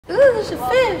Ooh, there's a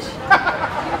fish.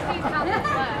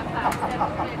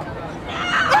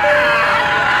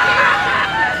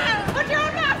 Put your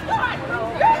own mask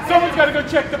on! Someone's got to go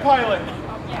check the pilot.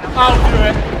 I'll do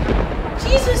it.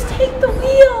 Jesus, take the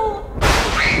wheel.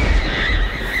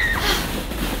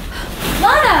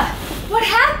 Launa, what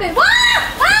happened?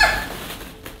 Ah! Ah!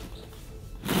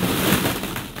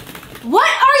 What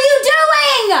are you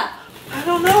doing? I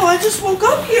don't know, I just woke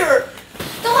up here.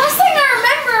 The last thing I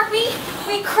remember,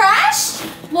 we crashed?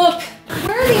 Look,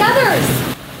 where are the others?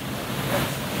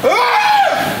 Ah!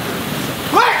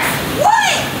 Lex!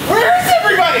 What? Where is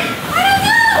everybody? I don't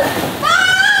know! Ah!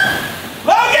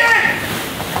 Logan!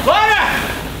 Launa!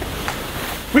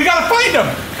 We gotta find them!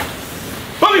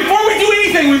 But before we do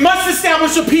anything, we must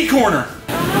establish a P corner.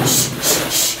 Shh,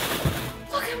 shh, shh.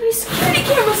 Look how many security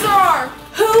cameras there are.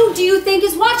 Who do you think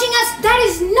is watching us? That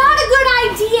is not a good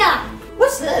idea.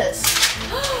 What's this?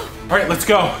 All right, let's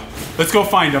go. Let's go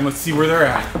find them. Let's see where they're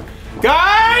at.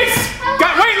 Guys!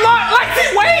 Wait,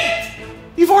 Lexie, wait!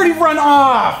 You've already run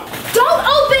off. Don't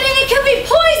open it, it could be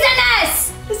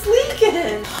poisonous! It's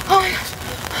leaking. Oh my gosh.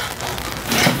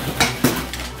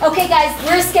 Okay guys,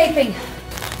 we're escaping.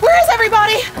 Where is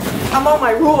everybody? I'm on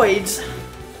my roids.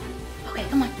 Okay,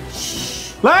 come on.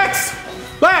 Shh. Lex!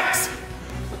 Lex!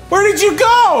 Where did you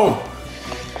go?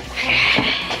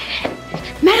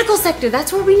 Medical sector,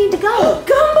 that's where we need to go.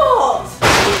 Gumballs!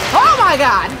 Oh my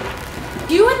God!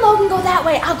 You and Logan go that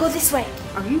way, I'll go this way.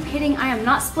 Are you kidding? I am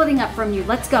not splitting up from you.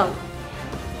 Let's go.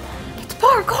 It's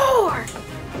parkour!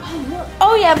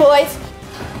 Oh yeah, boys.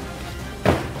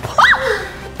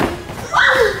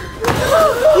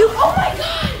 Oh my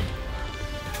God!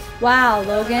 Wow,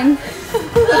 Logan.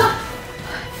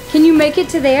 Can you make it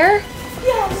to there?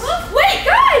 Yes. Wait,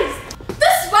 guys! The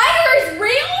spider is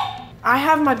real? I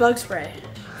have my bug spray.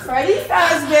 Freddy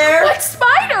Fazbear. What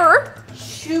spider?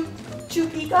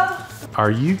 Chupika.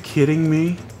 Are you kidding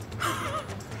me?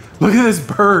 Look at this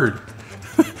bird.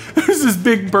 There's this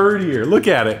big bird here. Look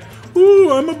at it.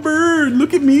 Ooh, I'm a bird.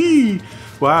 Look at me.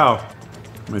 Wow.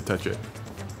 I'm gonna touch it.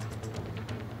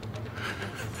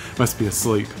 Must be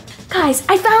asleep. Guys,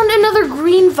 I found another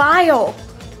green vial.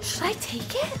 Should I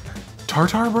take it?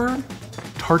 Tartar bird?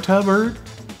 Tartar bird?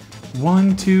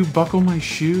 1, 2, buckle my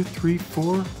shoe. 3,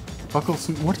 4, buckle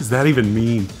some. What does that even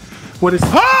mean? What is?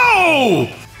 Oh!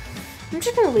 I'm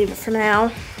just gonna leave it for now.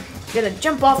 I'm gonna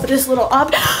jump off of this little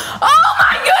ob. Oh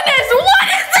my goodness! What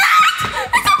is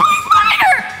that? It's a blue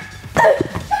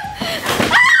spider!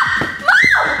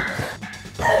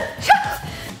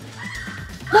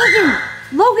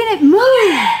 Logan, it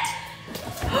moved!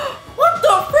 What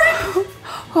the frick?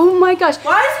 Oh my gosh.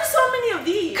 Why is there so many of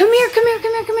these? Come here.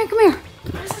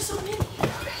 Why is there so many?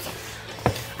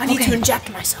 I need to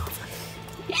inject myself.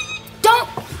 Don't!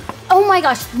 Oh my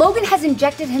gosh, Logan has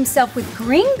injected himself with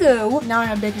green goo Now I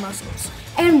have big muscles.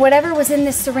 and whatever was in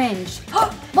this syringe.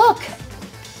 Look!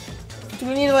 Do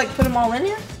we need to like put them all in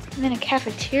here? I'm in a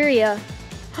cafeteria.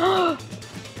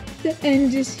 The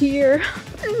end is here.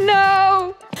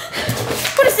 No!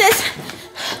 What is this?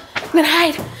 I'm gonna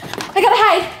hide. I gotta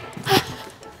hide.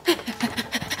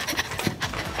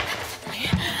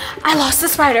 I lost the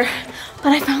spider, but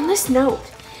I found this note.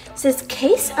 It says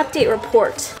case update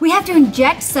report. We have to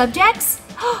inject subjects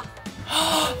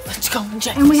Let's go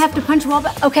inject. and we have to punch wall.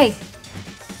 Okay,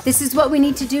 this is what we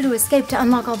need to do to escape to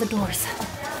unlock all the doors.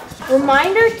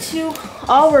 Reminder to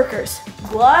all workers.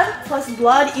 Blood plus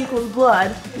blood equals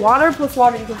blood. Water plus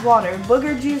water equals water.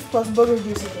 Booger juice plus booger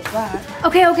juice equals that.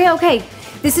 Okay.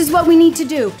 This is what we need to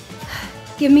do.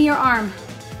 Give me your arm.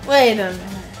 Wait a minute.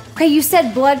 Okay, you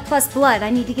said blood plus blood. I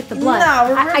need to get the blood. No,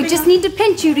 we're I just ripping- need to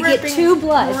pinch you to get ripping- 2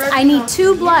 bloods. ripping I need off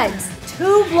 2 the bloods.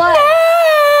 2 bloods.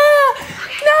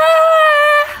 No!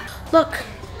 Look,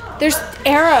 there's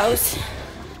arrows.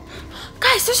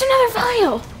 Guys, there's another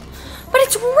vial. But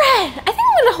it's red. I think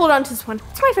I'm gonna hold on to this one.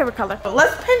 It's my favorite color. But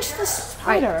let's pinch the All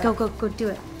spider. right, go do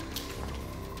it.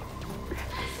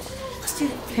 Let's do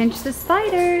it. Pinch the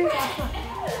spider.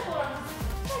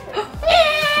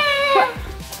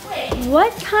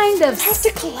 What kind of... I have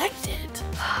to collect it.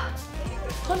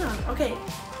 Hold on. Okay.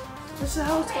 This is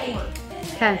how it's gonna work.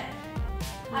 Okay.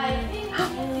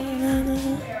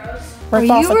 Rip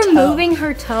Are off you a toe. removing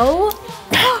her toe?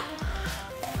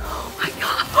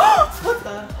 What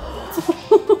the?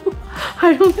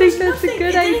 I don't think that's a nothing.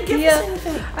 good It didn't give us idea.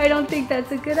 anything. I don't think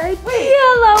that's a good idea, Wait.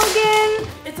 Logan.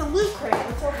 It's a loot crate.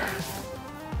 Let's open it.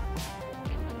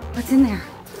 What's in there?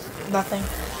 Nothing.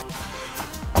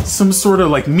 Some sort of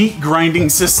like meat grinding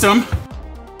system.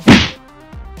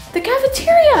 The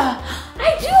cafeteria.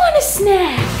 I do want a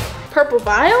snack. Purple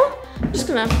vial. I'm just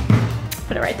gonna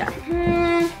put it right there.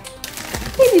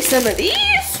 Maybe some of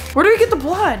these. Where do we get the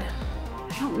blood?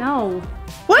 I don't know.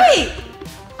 Wait!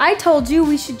 I told you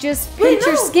we should just Wait, pinch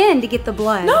your no. skin to get the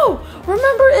blood. No!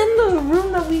 Remember in the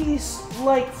room that we,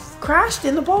 like, crashed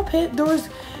in the ball pit, there was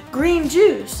green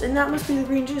juice. And that must be the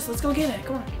green juice. Let's go get it.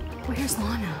 Come on. Where's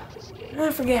Launa?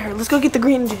 I forget her. Let's go get the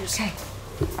green juice. Okay.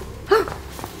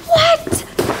 What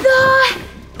the?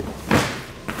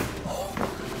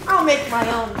 I'll make my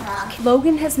own path.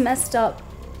 Logan has messed up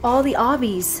all the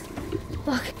obbies.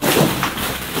 Look.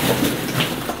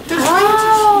 There's green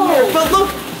juice here, but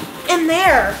look in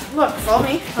there. Look, follow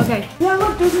me. Okay. Yeah,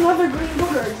 look, there's another green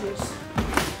booger juice.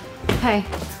 Okay.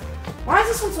 Why is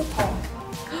this one so tall?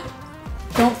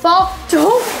 Don't fall.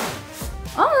 Don't.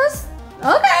 Oh, that's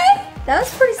okay. That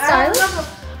was pretty stylish.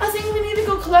 I think we need to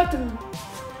go collect them.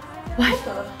 What?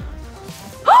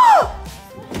 Oh!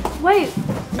 Wait.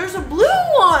 There's a blue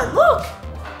one. Look.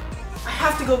 I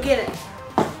have to go get it.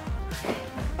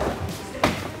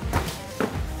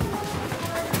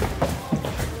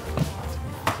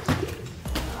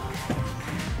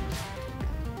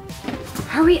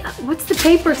 Hurry up. What's the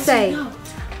paper say? No.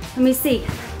 Let me see.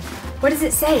 What does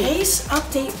it say? Case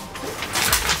update.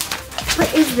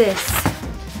 What is this?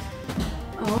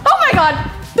 Oh my god!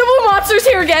 The blue monster's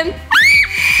here again!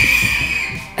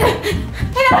 I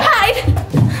gotta hide!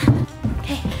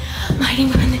 Okay, I'm hiding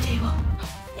behind the table.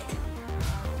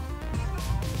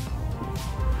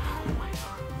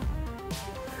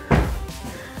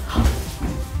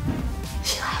 Is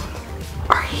she loud?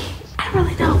 Are he? I don't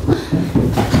really know.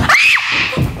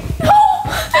 No!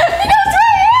 He knows where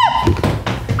I am!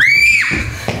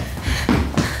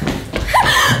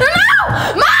 No!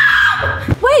 Mom!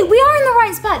 Wait, we are in the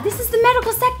right spot. This is the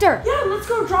medical sector. Yeah, let's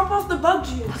go drop off the bug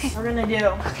juice. Okay. We're gonna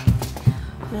do.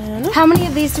 How many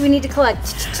of these do we need to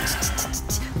collect?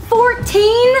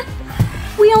 14?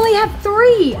 We only have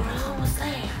 3. Almost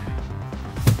there.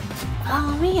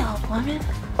 Follow me, old woman.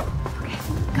 Okay,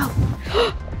 go.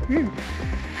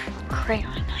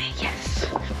 Crayon, yes.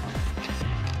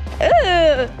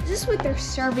 Ugh, is this what they're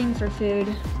serving for food?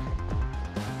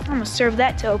 I'm gonna serve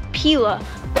that to Opila.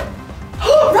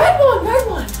 Red one, red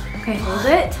one. Okay, hold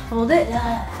it, hold it.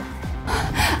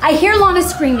 I hear Launa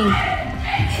screaming.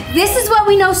 This is what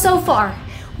we know so far.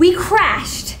 We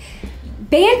crashed.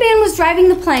 Banban was driving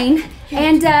the plane,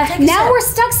 and now we're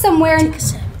stuck somewhere. And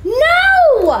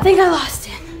no! I think I lost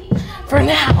it. For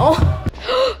now.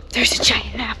 There's a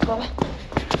giant apple.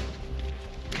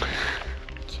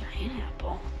 Giant apple.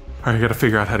 All right, I gotta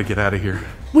figure out how to get out of here.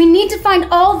 We need to find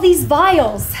all these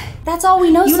vials. That's all we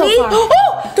know so far.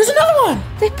 Oh, there's another one.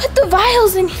 They put the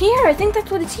vials in here. I think that's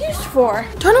what it's used for.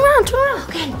 Turn around, turn around.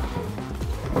 Okay.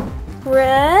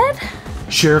 Red.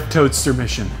 Sheriff Toadster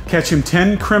mission. Catch him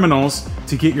 10 criminals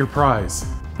to get your prize.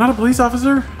 Not a police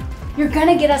officer? You're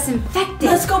gonna get us infected.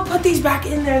 Let's go put these back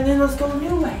in there and then let's go a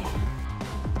new way.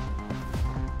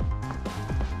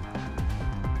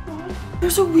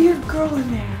 There's a weird girl in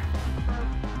there.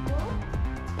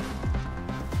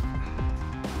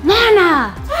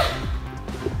 Launa!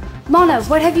 Launa,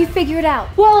 what have you figured out?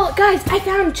 Well, guys, I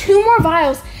found 2 more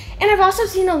vials, and I've also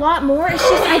seen a lot more. It's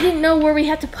just I didn't know where we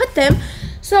had to put them,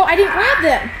 so I didn't grab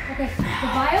them. Okay, the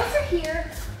vials are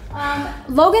here.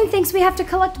 Logan thinks we have to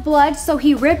collect blood, so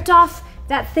he ripped off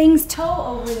that thing's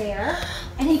toe over there,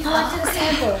 and he collected a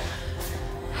sample.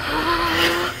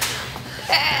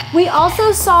 We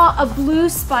also saw a blue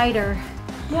spider.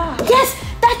 Yeah. Yes,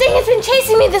 that thing has been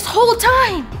chasing me this whole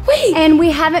time. Wait. And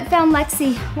we haven't found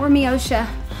Lexie or Miosha.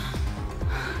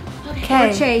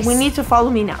 Or Chase. We need to follow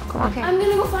me now. Come on. Okay. I'm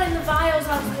gonna go find the vials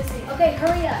I was missing. Okay,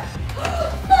 hurry up.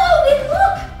 Logan,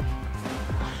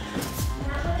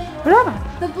 look!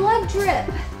 The blood drip.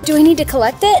 Do we need to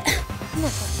collect it? No.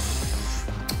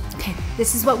 Okay,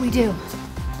 this is what we do.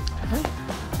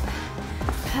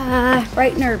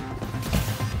 Right in her.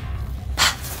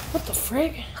 What the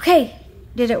frig? Okay,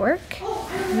 did it work? I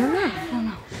don't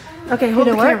know. Okay, hold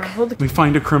Did the it camera. work? Hold the We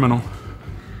find a criminal.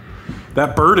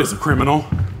 That bird is a criminal.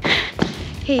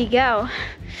 Here you go.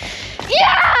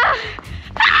 Yeah!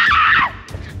 Ah!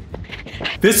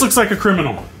 This looks like a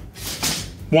criminal.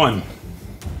 1.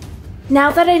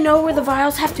 Now that I know where the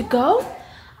vials have to go,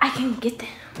 I can get them.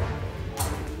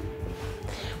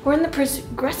 We're in the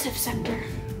progressive sector.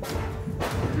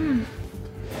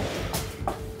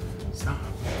 Stop.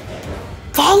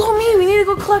 Follow me. We need to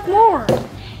go collect more.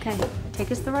 Okay,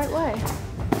 take us the right way.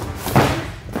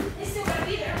 They still gotta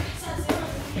be there.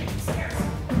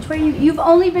 Which way you've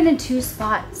only been in 2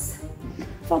 spots.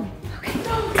 Follow me. Okay.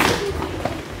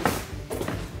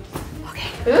 Okay.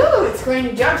 Ooh, it's going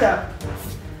to jump up.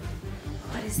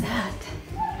 What is that?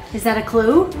 Is that a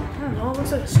clue? I don't know. It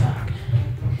looks like a sock.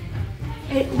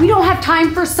 We don't have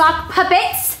time for sock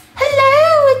puppets.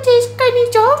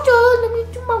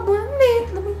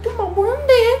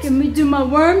 my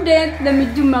worm dance. Let me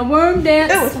do my worm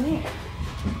dance. Oh, what's in here?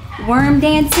 Worm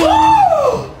dancing.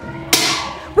 Oh!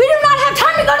 We do not have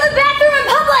time to go to the bathroom in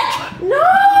public. No!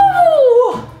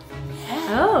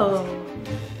 Oh.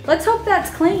 Let's hope that's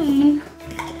clean.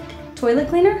 Toilet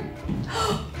cleaner?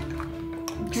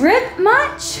 Drip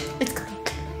much? It's clean.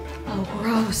 Oh,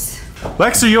 gross.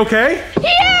 Lex, are you okay?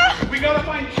 Yeah! We gotta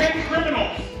find 10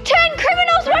 criminals. 10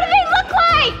 criminals? What do they look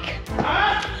like?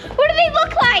 Huh? What do they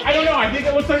look like? I don't know. I think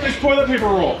it looks like this toilet paper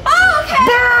roll. Oh, okay.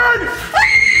 Bird!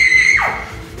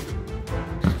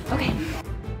 Okay.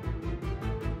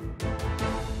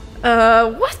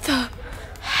 What the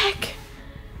heck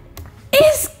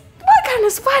what kind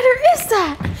of spider is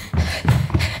that?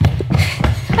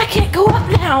 I can't go up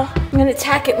now. I'm gonna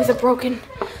attack it with a broken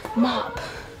mop.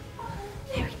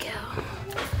 There we go.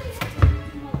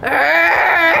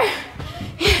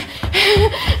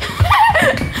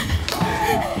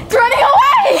 It's running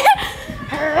away!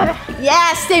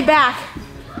 Yeah, stay back.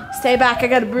 Stay back, I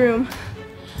got a broom.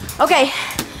 Okay,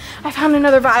 I found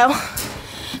another vial.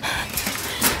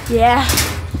 Yeah,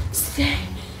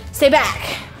 stay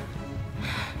back.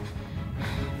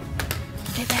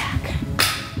 Stay back.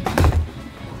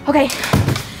 Okay,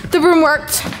 the broom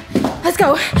worked. Let's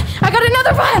go. I got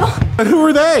another vial. And who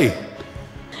are they?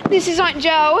 This is Aunt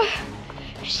Joe.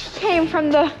 She came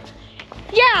from the...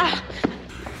 Yeah.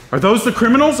 Are those the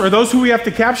criminals? Are those who we have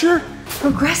to capture?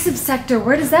 Progressive sector,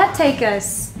 where does that take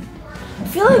us? I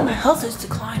feel like my health is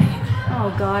declining.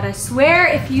 Oh God, I swear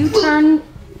if you turn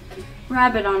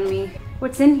rabbit on me.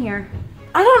 What's in here?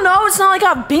 I don't know. It's not like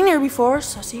I've been here before,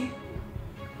 sussy.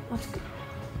 Let's go.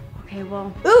 Okay,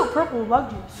 well, Ooh, purple bug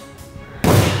juice.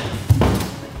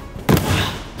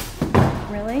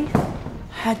 really?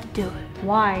 Had to do it.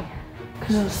 Why?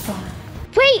 Because it was fun.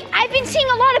 Wait, I've been seeing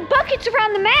a lot of buckets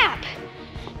around the map.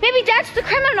 Maybe that's the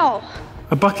criminal.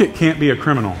 A bucket can't be a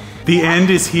criminal. The end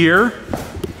is here.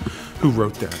 Who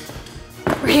wrote that?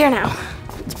 We're here now.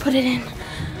 Let's put it in.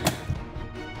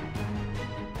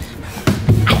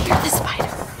 I hear the spider.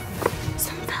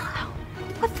 Some fell out.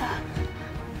 What the?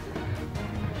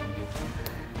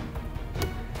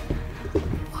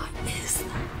 What is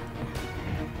that?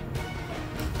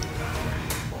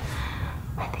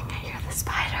 I think I hear the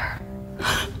spider.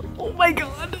 Oh my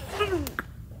God.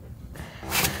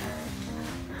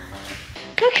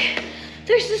 Look,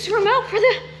 there's this remote for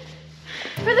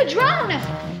the drone.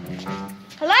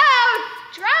 Hello,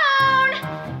 drone.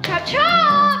 Chop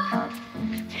chop.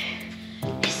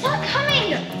 It's not coming.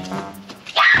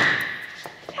 Yeah!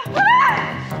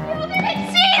 Ah! You didn't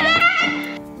see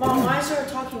that. Mom, why is there a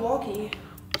talkie-walkie?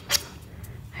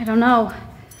 I don't know.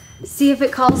 See if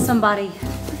it calls somebody.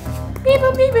 Beep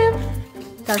boop beep boop.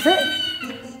 Does it?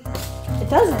 It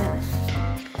doesn't.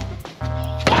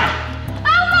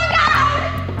 Oh my God!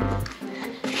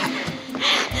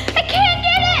 I can't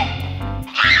get it.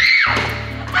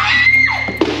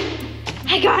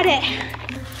 I got it.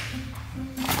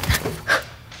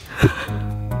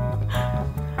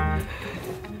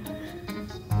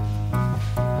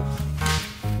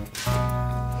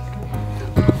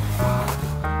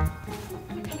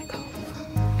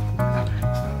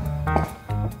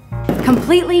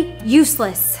 Completely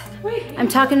useless. I'm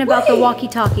talking about the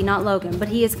walkie-talkie, not Logan, but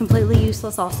he is completely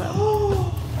useless also.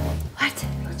 What?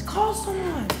 Let's call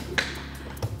someone.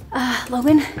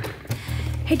 Logan,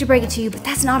 hate to break it to you, but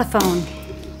that's not a phone.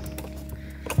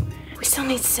 We still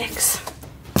need 6.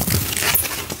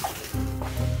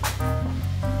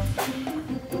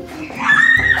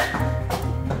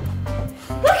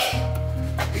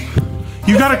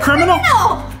 You got a criminal?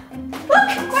 No! Look,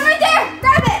 one right there.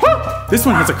 Grab it. This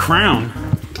one has a crown.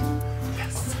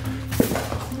 Yes.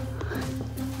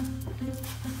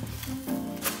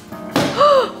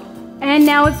 And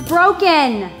now it's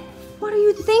broken. What are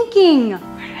you thinking?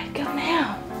 Where did I go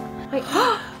now? Wait,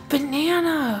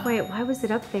 banana. Wait, why was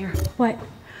it up there? What?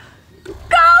 Go, go,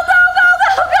 go,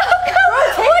 go, go, go!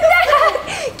 What the heck?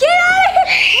 Get out of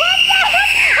here! What the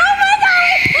heck? Oh my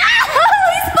God! Oh,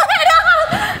 he split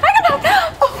off! I gotta,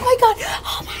 oh my God!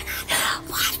 Oh my God!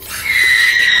 What the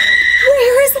heck?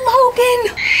 Where is Logan?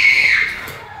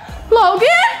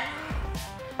 Logan?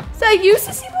 Is that you,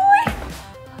 sissy boy?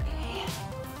 Okay.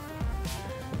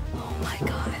 Oh my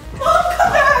God. Mom,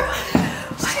 come back.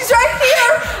 She's right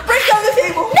here. Break down the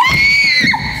table.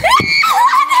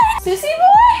 Sissy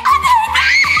boy?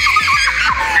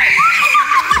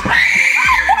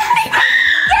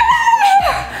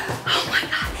 Oh my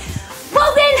God.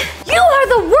 Logan, you are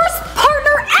the worst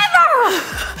partner ever!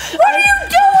 What are you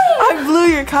doing? I blew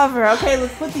your cover. Okay,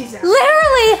 let's put these out.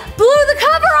 Literally blew the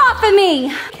cover off of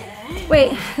me.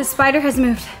 Wait, the spider has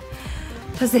moved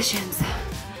positions.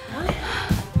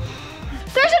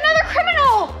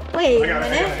 Wait a I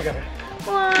minute. got it.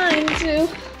 1,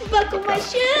 2. Buckle my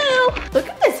shoe. Look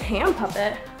at this hand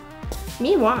puppet.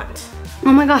 Me want.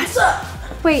 Oh my gosh.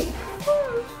 Wait.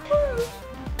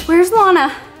 Where's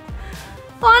Launa?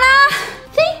 Launa!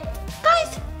 See?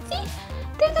 Guys, see?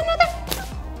 There's another.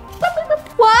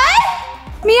 What?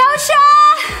 Miosha!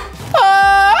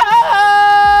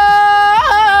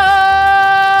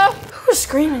 Who's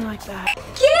screaming like that?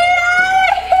 Get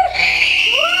out of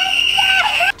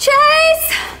here! Chase!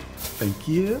 Thank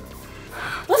you.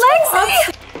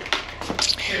 Lexie!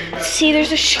 See,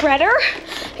 there's a shredder.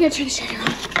 I'm gonna turn the shredder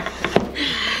on.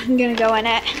 I'm gonna go in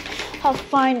it. I'll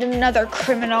find another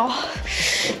criminal.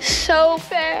 So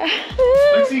fair.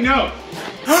 Lexie, no.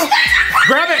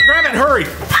 Grab it, hurry.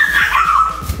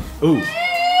 Ooh,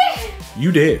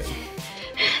 you did.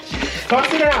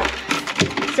 Toss it out.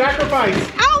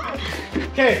 Sacrifice. Ow!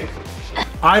 Okay.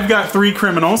 I've got 3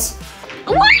 criminals.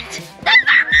 What? Those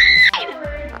are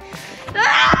mine!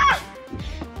 Ah!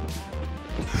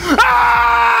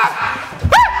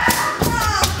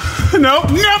 Nope,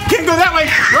 can't go that way.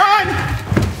 Run!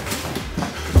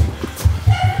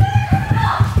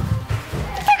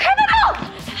 The criminal!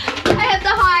 I have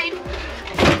to hide.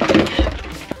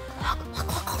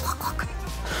 Look.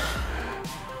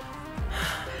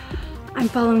 I'm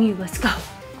following you. Let's go.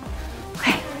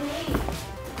 Okay.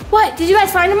 What? Did you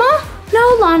guys find them all?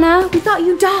 No, Lana. We thought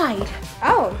you died.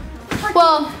 Oh.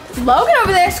 Well, Logan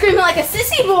over there screaming like a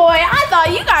sissy boy. I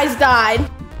thought you guys died.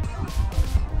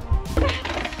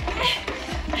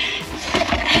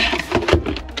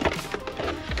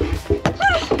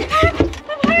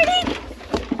 I'm hiding.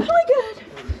 Oh my god.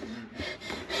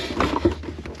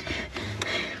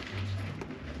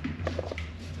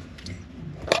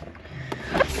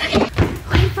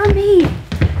 Wait for me.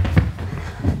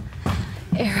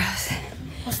 Arrows.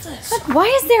 What's this? Look, why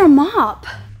is there a mop?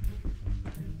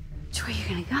 Which way are you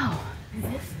gonna go?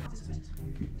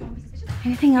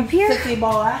 Anything up here? 50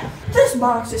 ball. This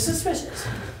box is suspicious.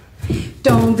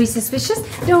 Don't be suspicious.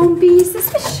 Don't be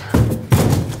suspicious.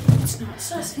 It's not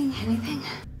sus. Anything?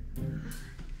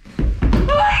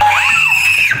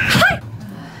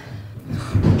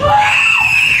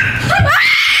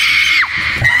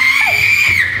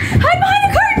 Hide behind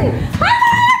the curtain! Hide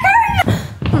behind the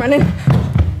curtain! I'm running.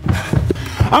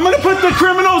 I'm gonna put the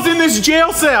criminals in this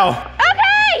jail cell.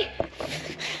 Okay!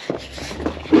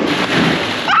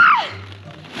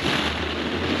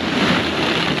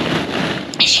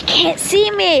 She can't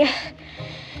see me.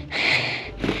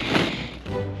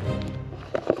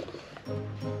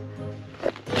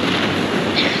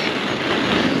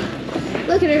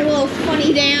 Look at her little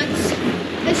funny dance.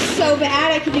 It's so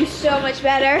bad. I could do so much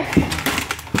better.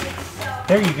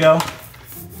 There you go.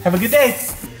 Have a good day.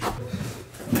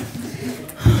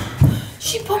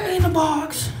 She put me in a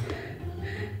box.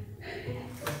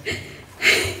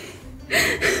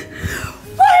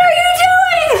 What are you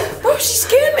doing? Oh, she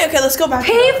scared me. Okay, let's go back.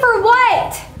 Pay for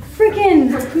what?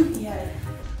 Freaking.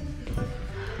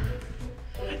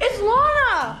 It's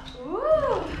Launa.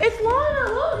 It's Launa.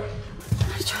 Look.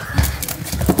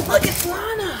 Look, it's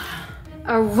Launa.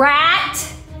 A rat?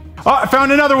 Oh, I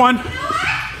found another one.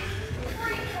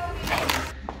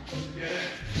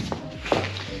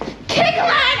 Kick a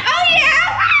line! Oh yeah!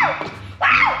 Wow!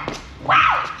 Wow!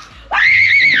 Wow!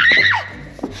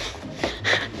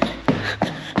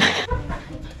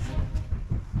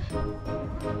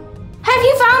 Have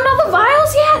you found all the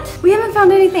vials yet? We haven't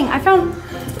found anything. I found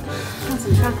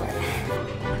some chocolate.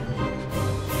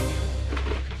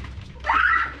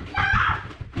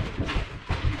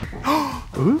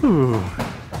 Ooh.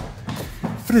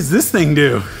 What does this thing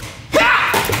do?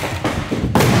 Got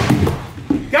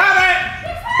it!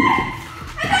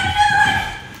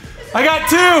 I got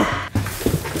 2!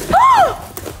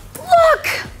 Look!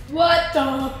 What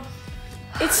the?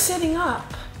 It's sitting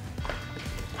up.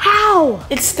 How?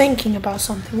 It's thinking about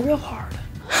something real hard.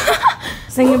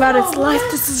 Thinking about its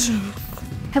life decision.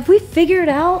 Have we figured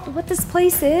out what this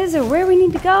place is or where we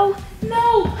need to go?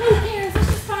 No, who cares? Let's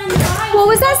just find the vial. What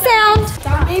was that sound?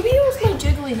 Maybe it was my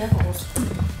jiggly nipples.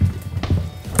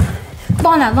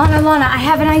 Launa, I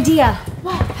have an idea.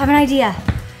 What? I have an idea.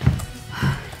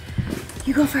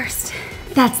 You go first.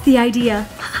 That's the idea.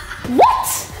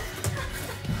 What?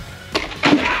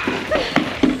 Big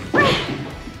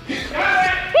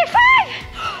five!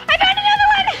 I found another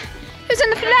one! Who's in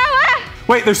the flower?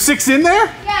 Wait, there's 6 in there?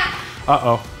 Yeah.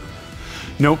 Uh-oh.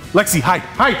 Nope. Lexie, hide.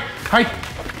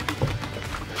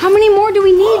 How many more do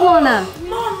we need, Launa?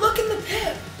 Mom, look in the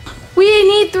pit. We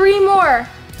need 3 more.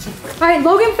 All right,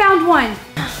 Logan found one.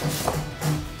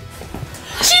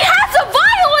 She has a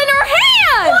vial in her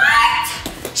hand! What?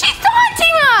 She's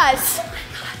taunting us!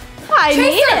 I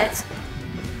need it.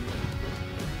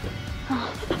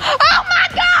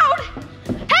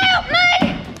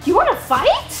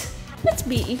 Let's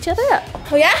beat each other up.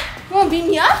 Oh yeah? You wanna beat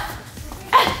me up?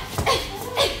 Hey!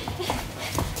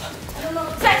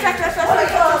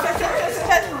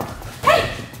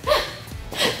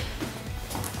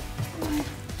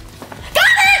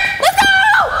 Got it! Let's go!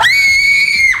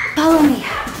 Follow me.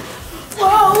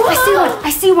 Whoa! I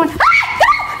see one. Ah,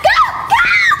 go!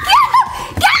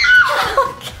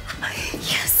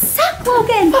 You suck,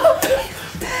 Logan.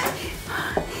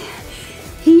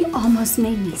 He almost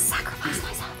made me sacrifice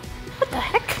myself. What the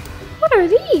heck? What are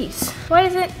these? Why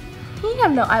doesn't he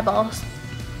have no eyeballs?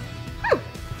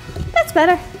 That's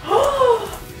better.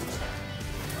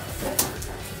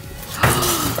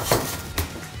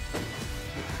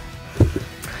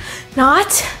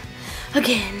 Not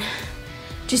again.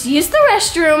 Just use the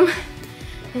restroom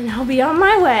and I'll be on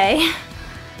my way.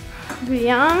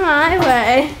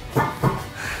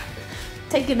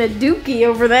 Taking a dookie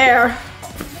over there.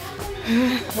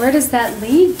 Where does that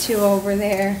lead to over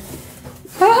there?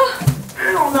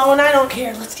 I don't know and I don't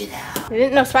care. Let's get out. I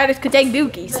didn't know spiders could take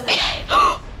dookies.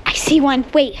 I see one.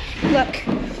 Wait, look.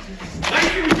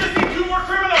 Lexie, we just need 2 more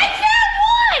criminals. I found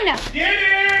one! Get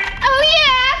it! Oh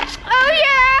yeah! Oh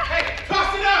yeah! Hey,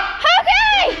 toss it up!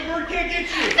 Okay! The bird can't get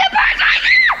you. The bird's right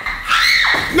there!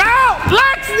 No!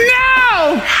 Lex,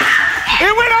 no!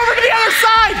 It went over to the other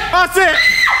side! That's it!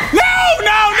 No!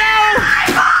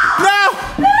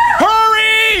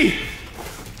 Hurry!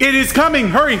 It is coming,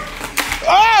 hurry!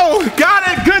 Oh! Got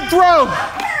it! Good throw!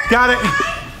 Got it.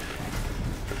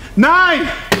 9!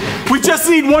 We just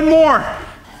need 1 more!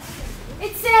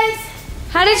 It says,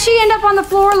 How did she end up on the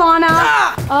floor, Launa?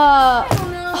 I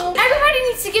don't know. Everybody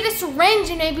needs to get a syringe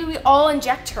and maybe we all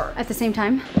inject her. At the same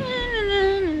time?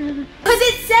 Because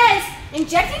it says,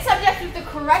 injecting subjects with the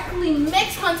correctly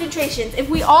mixed concentrations. If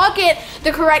we all get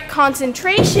the correct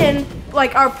concentration,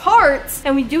 like our parts,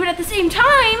 and we do it at the same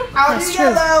time. That's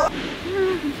true.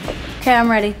 Okay, I'm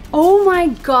ready. Oh my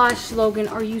gosh, Logan,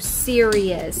 are you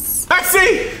serious?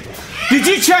 Lexie! Did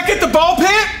you check at the ball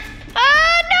pit?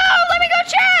 No! Let me go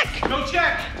check! Go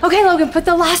check. Okay, Logan, put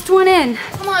the last one in.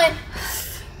 Come on.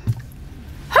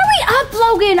 Hurry up,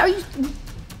 Logan! Are you...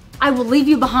 I will leave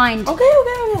you behind. Okay.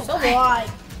 So why?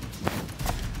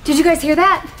 Did you guys hear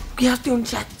that? We have to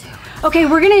inject her. Okay,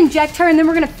 we're gonna inject her and then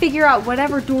we're gonna figure out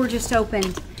whatever door just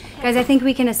opened. Guys, I think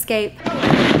we can escape.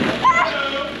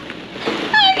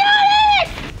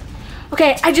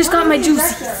 Okay, I just got my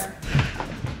juices.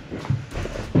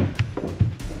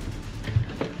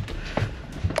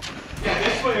 Yeah,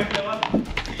 this way, Opila.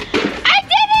 I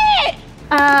did it!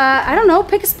 I don't know,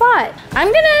 pick a spot.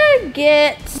 I'm gonna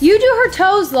get You do her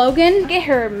toes, Logan.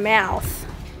 her mouth.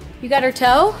 You got her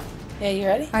toe? Yeah, you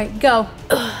ready? All right, go.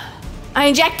 I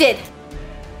injected.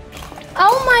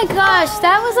 Oh my gosh,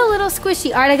 that was a little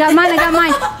squishy. All right, I got mine.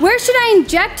 Where should I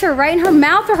inject her? Right in her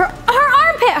mouth or her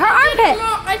armpit? Her armpit.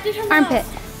 I did her Armpit.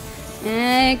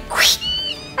 And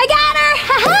I got her!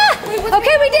 Ha-ha!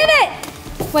 Okay, we did it!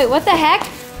 Wait, what the heck?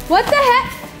 What the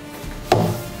heck?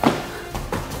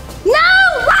 No!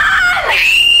 Run!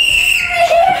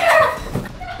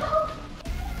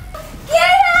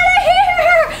 Get out of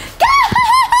here! Go!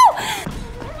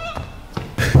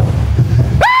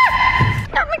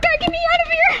 Oh my god, get me out of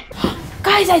here!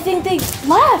 Guys, I think they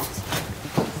left.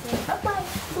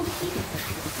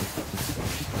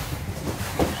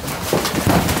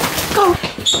 Go!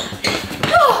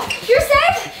 Oh, you're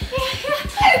safe?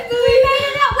 Yeah. We made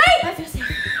it out. Wait!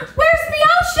 Where's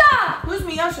Miosha? Who's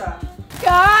Miosha?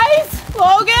 Guys,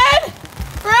 Logan,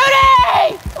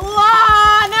 Rudy,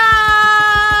 Launa.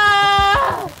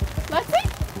 Lexie?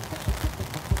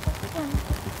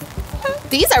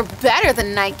 These are better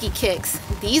than Nike kicks.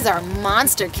 These are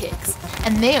monster kicks.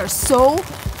 And they are so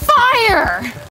fire!